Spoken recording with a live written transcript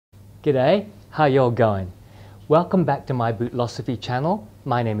G'day, how y'all going? Welcome back to my Bootlosophy channel.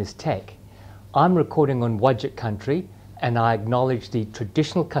 My name is Tech. I'm recording on Whadjuk country and I acknowledge the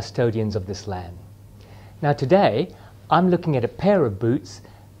traditional custodians of this land. Now today, I'm looking at a pair of boots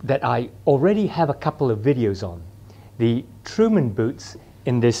that I already have a couple of videos on. The Truman Boots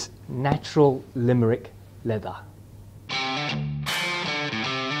in this natural Limerick leather.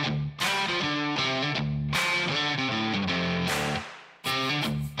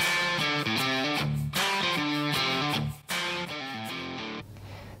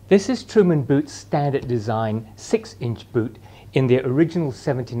 This is Truman Boots' standard design 6-inch boot in the original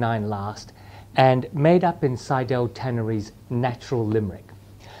 79 last and made up in Seidel Tannery's Natural Limerick.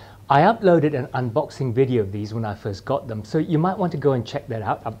 I uploaded an unboxing video of these when I first got them, so you might want to go and check that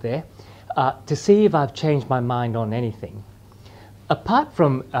out up there to see if I've changed my mind on anything. Apart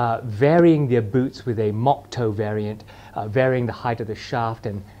from varying their boots with a mock toe variant, varying the height of the shaft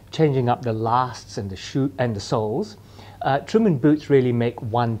and changing up the lasts and the shoe and the soles, Truman Boots really make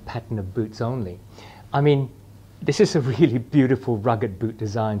one pattern of boots only. I mean, this is a really beautiful rugged boot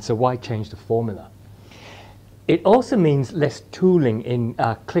design, so why change the formula? It also means less tooling in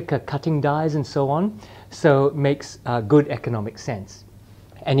clicker cutting dies and so on, so it makes good economic sense.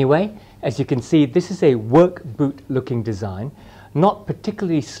 Anyway, as you can see, this is a work boot looking design, not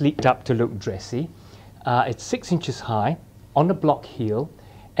particularly sleeked up to look dressy. It's 6 inches high, on a block heel,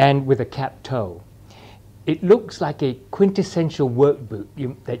 and with a cap toe. It looks like a quintessential work boot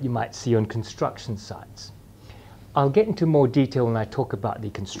that you might see on construction sites. I'll get into more detail when I talk about the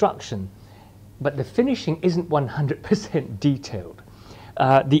construction, but the finishing isn't 100% detailed.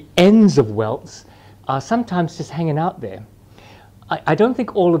 The ends of welts are sometimes just hanging out there. I don't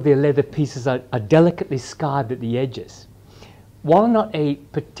think all of their leather pieces are delicately scarred at the edges. While not a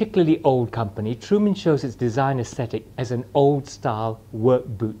particularly old company, Truman shows its design aesthetic as an old-style work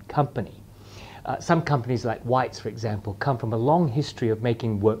boot company. Some companies like White's, for example, come from a long history of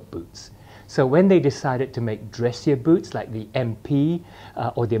making work boots. So when they decided to make dressier boots like the MP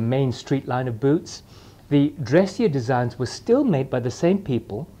or their main street line of boots, the dressier designs were still made by the same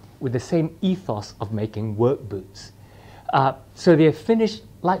people with the same ethos of making work boots. So they're finished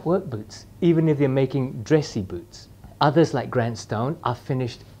like work boots, even if they're making dressy boots. Others like Grant Stone are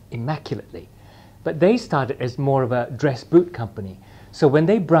finished immaculately, but they started as more of a dress boot company. So when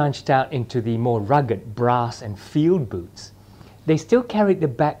they branched out into the more rugged brass and field boots, they still carried the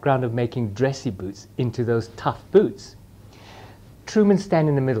background of making dressy boots into those tough boots. Truman stand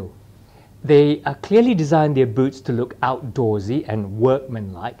in the middle. They clearly designed their boots to look outdoorsy and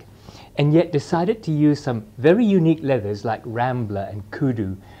workmanlike, and yet decided to use some very unique leathers like Rambler and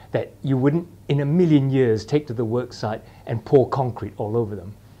Kudu that you wouldn't in a million years take to the work site and pour concrete all over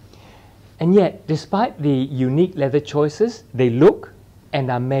them. And yet, despite the unique leather choices, they look and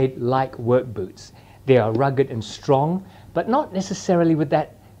are made like work boots. They are rugged and strong, but not necessarily with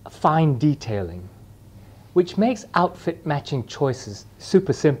that fine detailing, which makes outfit matching choices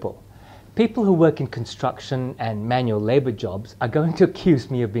super simple. People who work in construction and manual labor jobs are going to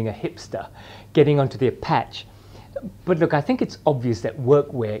accuse me of being a hipster, getting onto their patch. But look, I think it's obvious that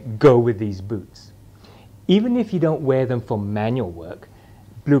workwear go with these boots. Even if you don't wear them for manual work,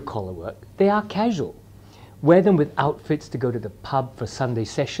 blue-collar work, they are casual. Wear them with outfits to go to the pub for Sunday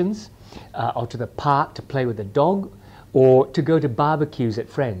sessions, or to the park to play with the dog, or to go to barbecues at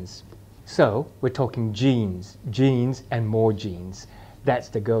friends. So we're talking jeans, jeans and more jeans. That's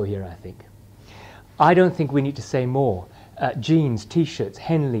the go here, I think. I don't think we need to say more. Jeans, t-shirts,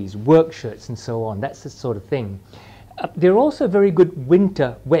 Henleys, work shirts and so on, that's the sort of thing. They're also a very good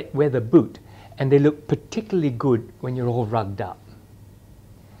winter wet weather boot, and they look particularly good when you're all rugged up.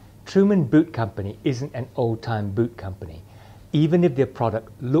 Truman Boot Company isn't an old-time boot company, even if their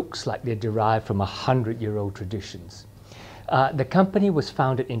product looks like they're derived from 100-year-old traditions. The company was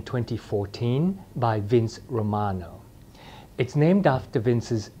founded in 2014 by Vince Romano. It's named after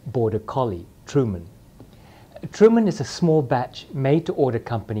Vince's border collie, Truman. Truman is a small batch made-to-order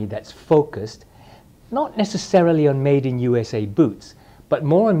company that's focused not necessarily on made-in-USA boots, but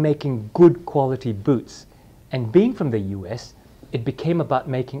more on making good quality boots. And being from the US, it became about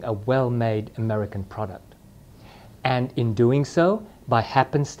making a well-made American product. And in doing so, by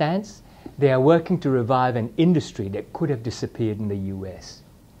happenstance, they are working to revive an industry that could have disappeared in the US.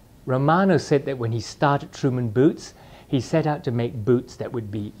 Romano said that when he started Truman Boots, he set out to make boots that would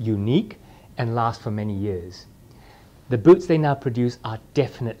be unique and last for many years. The boots they now produce are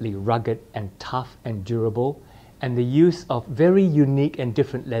definitely rugged and tough and durable, and the use of very unique and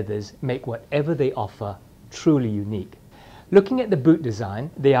different leathers make whatever they offer truly unique. Looking at the boot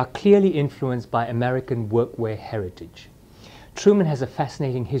design, they are clearly influenced by American workwear heritage. Truman has a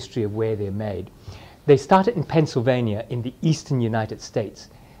fascinating history of where they're made. They started in Pennsylvania in the eastern United States,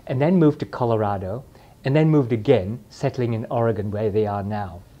 and then moved to Colorado, and then moved again, settling in Oregon where they are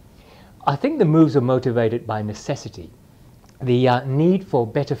now. I think the moves are motivated by necessity, the need for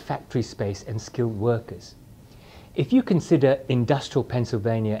better factory space and skilled workers. If you consider industrial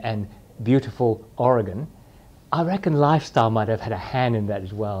Pennsylvania and beautiful Oregon, I reckon lifestyle might have had a hand in that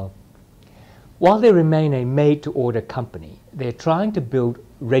as well. While they remain a made-to-order company, they're trying to build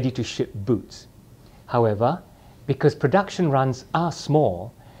ready-to-ship boots. However, because production runs are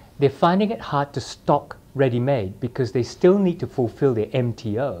small, they're finding it hard to stock ready-made because they still need to fulfill their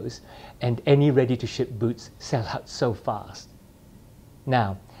MTOs, and any ready-to-ship boots sell out so fast.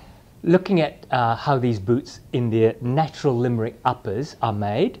 Now, looking at how these boots in their natural Limerick uppers are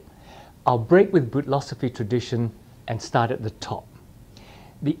made, I'll break with Bootlosophy tradition and start at the top.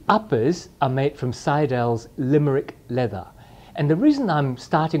 The uppers are made from Seidel's Limerick leather. And the reason I'm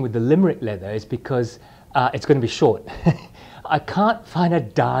starting with the Limerick leather is because it's going to be short. I can't find a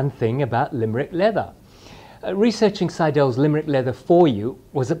darn thing about Limerick leather. Researching Seidel's Limerick leather for you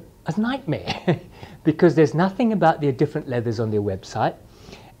was a nightmare because there's nothing about their different leathers on their website.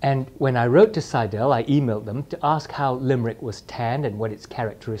 And when I wrote to Seidel, I emailed them to ask how Limerick was tanned and what its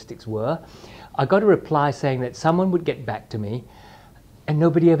characteristics were. I got a reply saying that someone would get back to me, and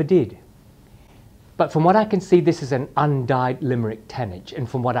nobody ever did. But from what I can see, this is an undyed Limerick tannage, and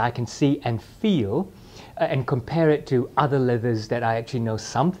from what I can see and feel, and compare it to other leathers that I actually know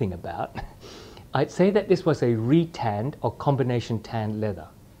something about, I'd say that this was a retanned or combination tanned leather.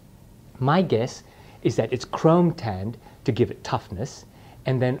 My guess is that it's chrome tanned to give it toughness,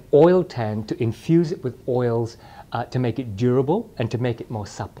 and then oil tanned to infuse it with oils to make it durable and to make it more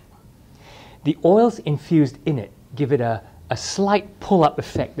supple. The oils infused in it give it a slight pull-up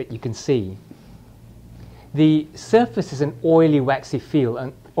effect that you can see. The surface is an oily, waxy feel,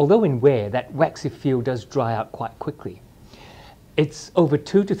 and although in wear, that waxy feel does dry out quite quickly. It's over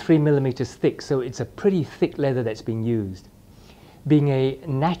 2 to 3 millimeters thick, so it's a pretty thick leather that's being used. Being a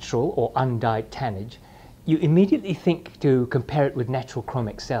natural or undyed tannage, you immediately think to compare it with natural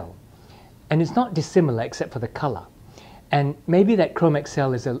Chrome XL. And it's not dissimilar except for the color. And maybe that Chrome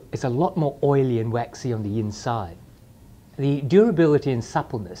XL is a lot more oily and waxy on the inside. The durability and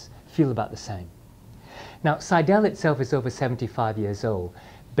suppleness feel about the same. Now, Seidel itself is over 75 years old,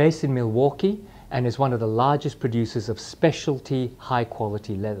 based in Milwaukee, and is one of the largest producers of specialty,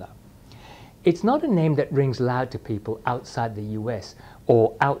 high-quality leather. It's not a name that rings loud to people outside the US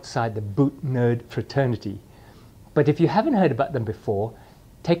or outside the boot nerd fraternity. But if you haven't heard about them before,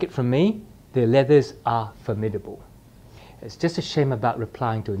 take it from me, their leathers are formidable. It's just a shame about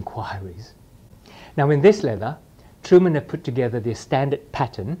replying to inquiries. Now, in this leather, Truman have put together their standard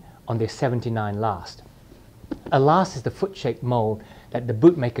pattern on their 79 last. A last is the foot-shaped mold that the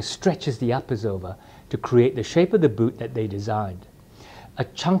bootmaker stretches the uppers over to create the shape of the boot that they designed. A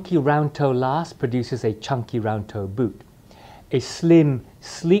chunky round-toe last produces a chunky round-toe boot. A slim,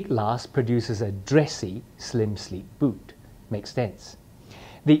 sleek last produces a dressy, slim, sleek boot. Makes sense.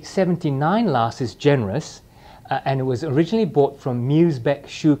 The 79 last is generous, and it was originally bought from Musebeck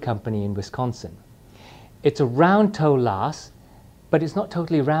Shoe Company in Wisconsin. It's a round-toe last, but it's not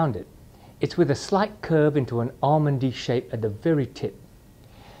totally rounded. It's with a slight curve into an almondy shape at the very tip.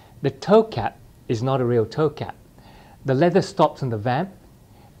 The toe cap is not a real toe cap. The leather stops on the vamp,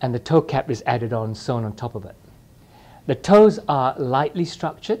 and the toe cap is added on, sewn on top of it. The toes are lightly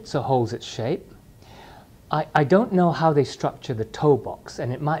structured, so holds its shape. I don't know how they structure the toe box,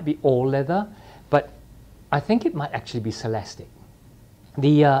 and it might be all leather, but I think it might actually be celestic.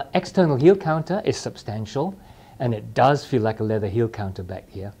 The external heel counter is substantial, and it does feel like a leather heel counter back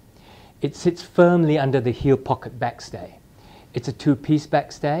here. It sits firmly under the heel pocket backstay. It's a two-piece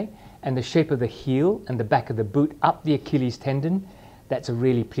backstay, and the shape of the heel and the back of the boot up the Achilles tendon, that's a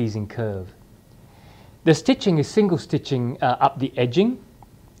really pleasing curve. The stitching is single stitching up the edging,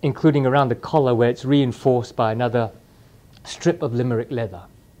 including around the collar where it's reinforced by another strip of Limerick leather.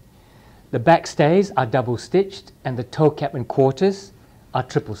 The backstays are double stitched, and the toe cap and quarters are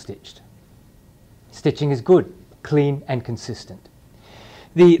triple stitched. Stitching is good, clean and consistent.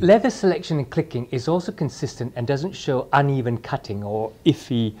 The leather selection and clicking is also consistent and doesn't show uneven cutting or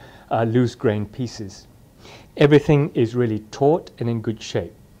iffy loose grain pieces. Everything is really taut and in good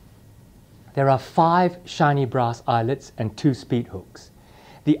shape. There are 5 shiny brass eyelets and 2 speed hooks.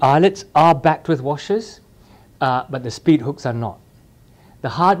 The eyelets are backed with washers, but the speed hooks are not. The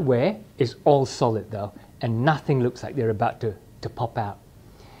hardware is all solid though, and nothing looks like they're about to pop out.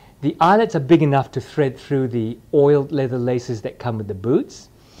 The eyelets are big enough to thread through the oiled leather laces that come with the boots,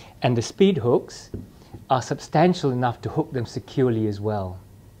 and the speed hooks are substantial enough to hook them securely as well.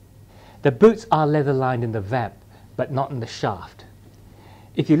 The boots are leather lined in the vamp, but not in the shaft.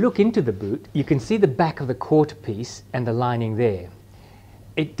 If you look into the boot, you can see the back of the quarter piece and the lining there.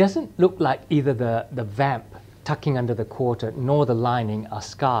 It doesn't look like either the vamp tucking under the quarter nor the lining are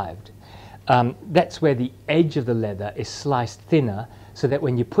skived. That's where the edge of the leather is sliced thinner, so that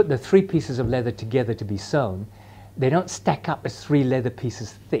when you put the three pieces of leather together to be sewn, they don't stack up as three leather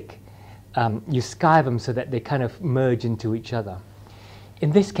pieces thick. You skive them so that they kind of merge into each other.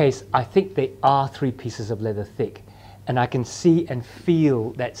 In this case, I think they are three pieces of leather thick, and I can see and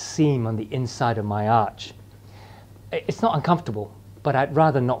feel that seam on the inside of my arch. It's not uncomfortable, but I'd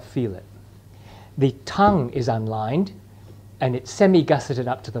rather not feel it. The tongue is unlined, and it's semi-gusseted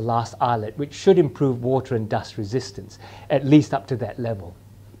up to the last eyelet, which should improve water and dust resistance, at least up to that level.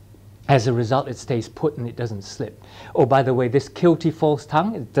 As a result, it stays put and it doesn't slip. Oh, by the way, this kilty false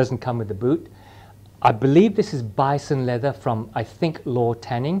tongue, it doesn't come with the boot. I believe this is bison leather from, I think, Law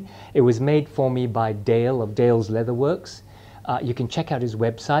Tanning. It was made for me by Dale of Dale's Leatherworks. You can check out his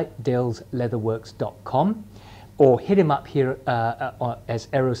website, dalesleatherworks.com, or hit him up here as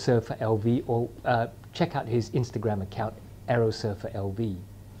Aerosurfer LV, or check out his Instagram account, Aerosurfer LV.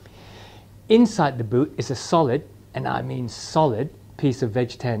 Inside the boot is a solid, and I mean solid, piece of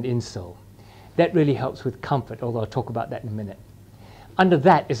veg-tanned insole. That really helps with comfort, although I'll talk about that in a minute. Under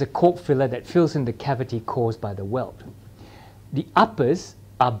that is a cork filler that fills in the cavity caused by the welt. The uppers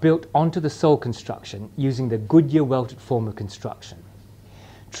are built onto the sole construction using the Goodyear welted form of construction.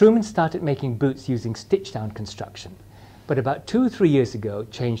 Truman started making boots using stitch-down construction, but about 2 or 3 years ago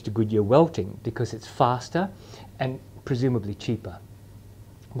changed to Goodyear welting because it's faster and presumably cheaper.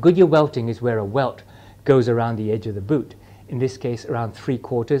 Goodyear welting is where a welt goes around the edge of the boot, in this case around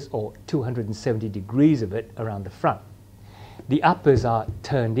 3/4 or 270 degrees of it around the front. The uppers are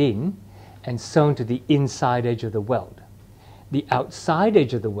turned in and sewn to the inside edge of the welt. The outside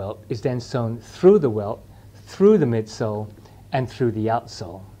edge of the welt is then sewn through the welt, through the midsole, and through the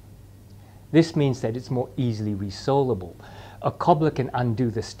outsole. This means that it's more easily resolable. A cobbler can undo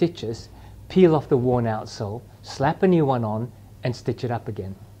the stitches, peel off the worn outsole, slap a new one on, and stitch it up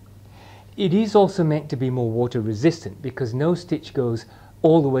again. It is also meant to be more water resistant because no stitch goes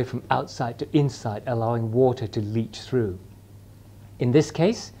all the way from outside to inside, allowing water to leach through. In this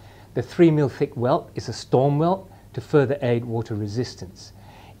case, the 3 mm thick welt is a storm welt to further aid water resistance.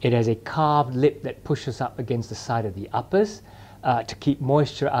 It has a carved lip that pushes up against the side of the uppers to keep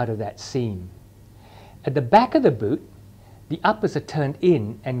moisture out of that seam. At the back of the boot, the uppers are turned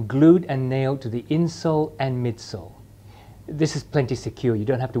in and glued and nailed to the insole and midsole. This is plenty secure, you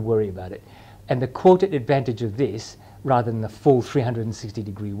don't have to worry about it. And the quoted advantage of this, rather than the full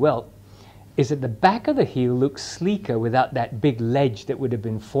 360-degree welt, is that the back of the heel looks sleeker without that big ledge that would have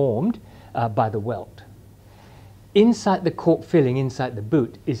been formed by the welt. Inside the cork filling inside the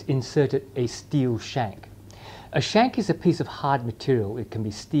boot is inserted a steel shank. A shank is a piece of hard material. It can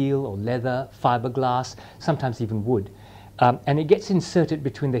be steel or leather, fiberglass, sometimes even wood. And it gets inserted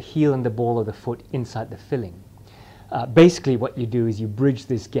between the heel and the ball of the foot inside the filling. Basically what you do is you bridge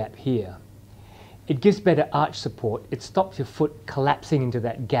this gap here. It gives better arch support, it stops your foot collapsing into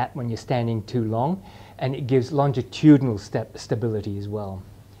that gap when you're standing too long, and it gives longitudinal stability as well.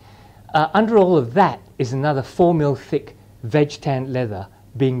 Under all of that is another 4 mm thick veg-tanned leather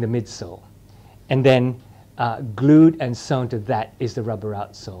being the midsole. And then glued and sewn to that is the rubber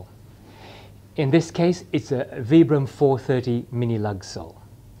outsole. In this case, it's a Vibram 430 mini lug sole.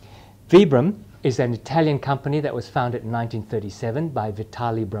 Vibram is an Italian company that was founded in 1937 by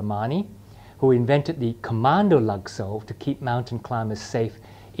Vitali Brahmani, who invented the commando lug sole to keep mountain climbers safe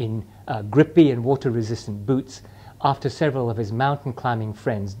in grippy and water-resistant boots after several of his mountain climbing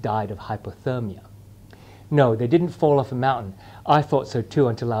friends died of hypothermia. No, they didn't fall off a mountain. I thought so too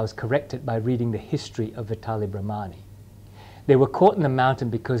until I was corrected by reading the history of Vitali Brahmani. They were caught in the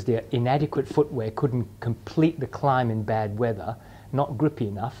mountain because their inadequate footwear couldn't complete the climb in bad weather, not grippy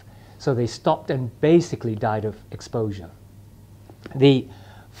enough, so they stopped and basically died of exposure. The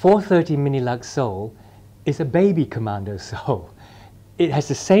 430 mini lug sole is a baby commando sole. It has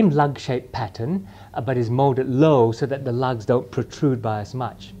the same lug-shaped pattern, but is molded low so that the lugs don't protrude by as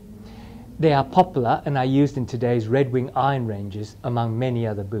much. They are popular and are used in today's Red Wing iron ranges, among many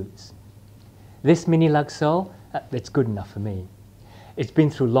other boots. This mini lug sole, that's good enough for me. It's been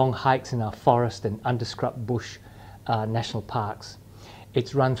through long hikes in our forest and underscrubed bush national parks.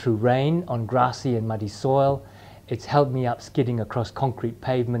 It's run through rain on grassy and muddy soil. It's held me up skidding across concrete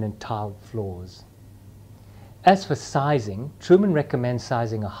pavement and tiled floors. As for sizing, Truman recommends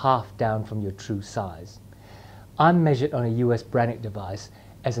sizing a half down from your true size. I'm measured on a US Brannock device,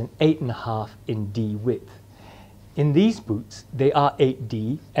 as an 8.5 in D width. In these boots, they are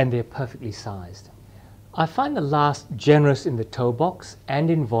 8D and they're perfectly sized. I find the last generous in the toe box and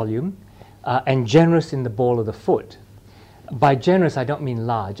in volume, and generous in the ball of the foot. By generous, I don't mean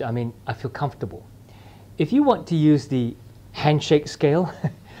large, I mean I feel comfortable. If you want to use the handshake scale,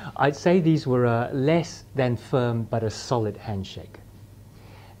 I'd say these were a less than firm but a solid handshake.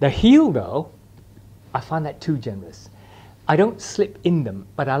 The heel though, I find that too generous. I don't slip in them,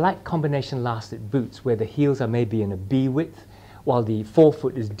 but I like combination lasted boots where the heels are maybe in a B width, while the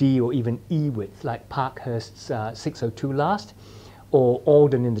forefoot is D or even E width, like Parkhurst's 602 last, or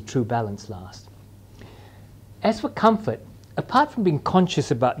Alden in the True Balance last. As for comfort, apart from being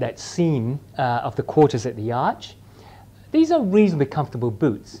conscious about that seam of the quarters at the arch, these are reasonably comfortable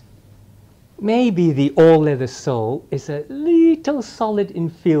boots. Maybe the all-leather sole is a little solid in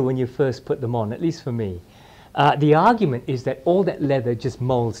feel when you first put them on, at least for me. The argument is that all that leather just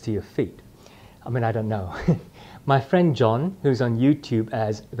molds to your feet. I mean, I don't know. My friend John, who's on YouTube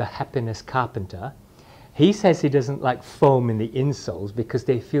as The Happiness Carpenter, he says he doesn't like foam in the insoles because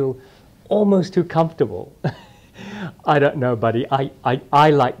they feel almost too comfortable. I don't know, buddy. I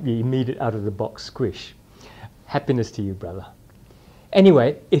like the immediate out-of-the-box squish. Happiness to you, brother.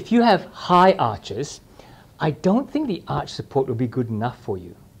 Anyway, if you have high arches, I don't think the arch support will be good enough for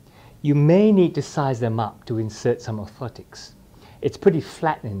you. You may need to size them up to insert some orthotics. It's pretty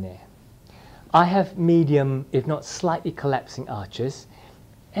flat in there. I have medium, if not slightly collapsing arches,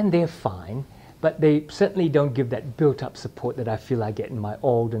 and they're fine, but they certainly don't give that built-up support that I feel I get in my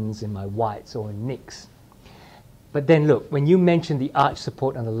Aldens, in my Whites, or in Nicks. But then look, when you mention the arch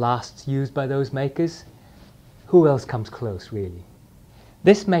support on the lasts used by those makers, who else comes close, really?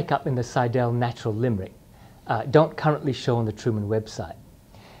 This makeup in the Seidel Natural Limerick don't currently show on the Truman website.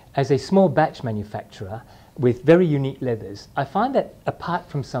 As a small batch manufacturer with very unique leathers, I find that apart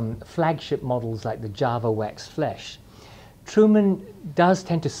from some flagship models like the Java Wax Flesh, Truman does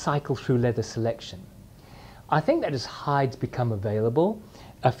tend to cycle through leather selection. I think that as hides become available,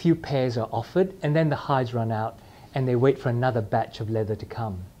 a few pairs are offered and then the hides run out and they wait for another batch of leather to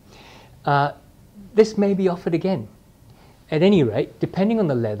come. This may be offered again. At any rate, depending on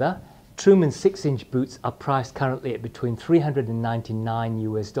the leather, Truman's 6-inch boots are priced currently at between $399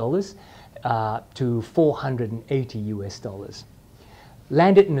 US to $480 US.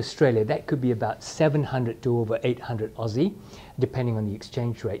 Landed in Australia, that could be about 700 to over 800 Aussie, depending on the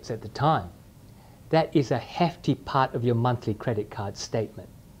exchange rates at the time. That is a hefty part of your monthly credit card statement.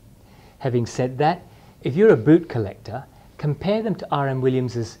 Having said that, if you're a boot collector, compare them to R.M.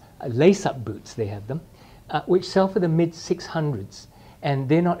 Williams's lace-up boots, they have them, which sell for the mid-600s, and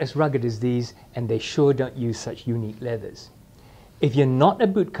they're not as rugged as these, and they sure don't use such unique leathers. If you're not a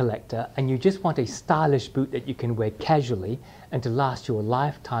boot collector and you just want a stylish boot that you can wear casually and to last you a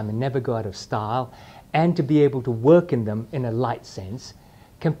lifetime and never go out of style, and to be able to work in them in a light sense,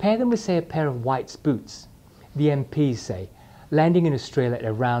 compare them with, say, a pair of White's boots, the MPs, say, landing in Australia at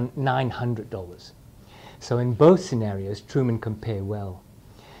around $900. So in both scenarios, Truman compare well.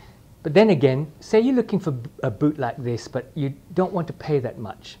 But then again, say you're looking for a boot like this, but you don't want to pay that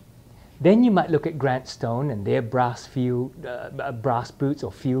much. Then you might look at Grant Stone and their brass boots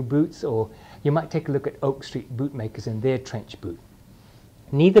or field boots, or you might take a look at Oak Street bootmakers and their trench boot.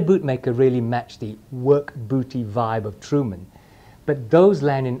 Neither bootmaker really match the work booty vibe of Truman, but those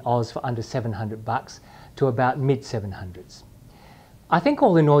land in Oz for under $700 to about mid-700s. I think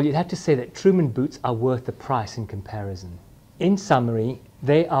all in all, you'd have to say that Truman boots are worth the price in comparison. In summary,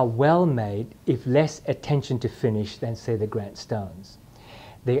 they are well made, if less attention to finish than, say, the Grant Stones.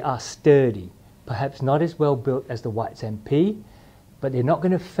 They are sturdy, perhaps not as well built as the White's MP, but they're not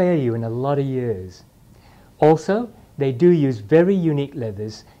going to fail you in a lot of years. Also, they do use very unique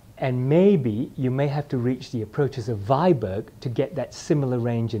leathers, and maybe you may have to reach the approaches of Viberg to get that similar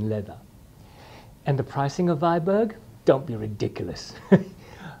range in leather. And the pricing of Viberg? Don't be ridiculous.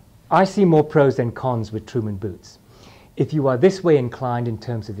 I see more pros than cons with Truman boots. If you are this way inclined in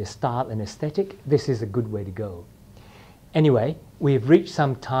terms of your style and aesthetic, this is a good way to go. Anyway, we have reached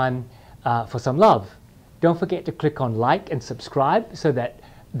some time for some love. Don't forget to click on like and subscribe so that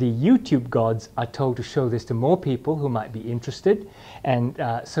the YouTube gods are told to show this to more people who might be interested, and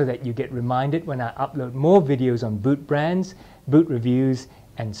so that you get reminded when I upload more videos on boot brands, boot reviews,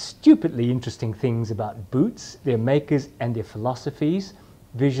 and stupidly interesting things about boots, their makers and their philosophies,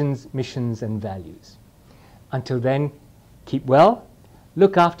 visions, missions, and values. Until then, keep well,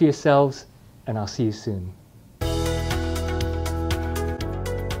 look after yourselves, and I'll see you soon.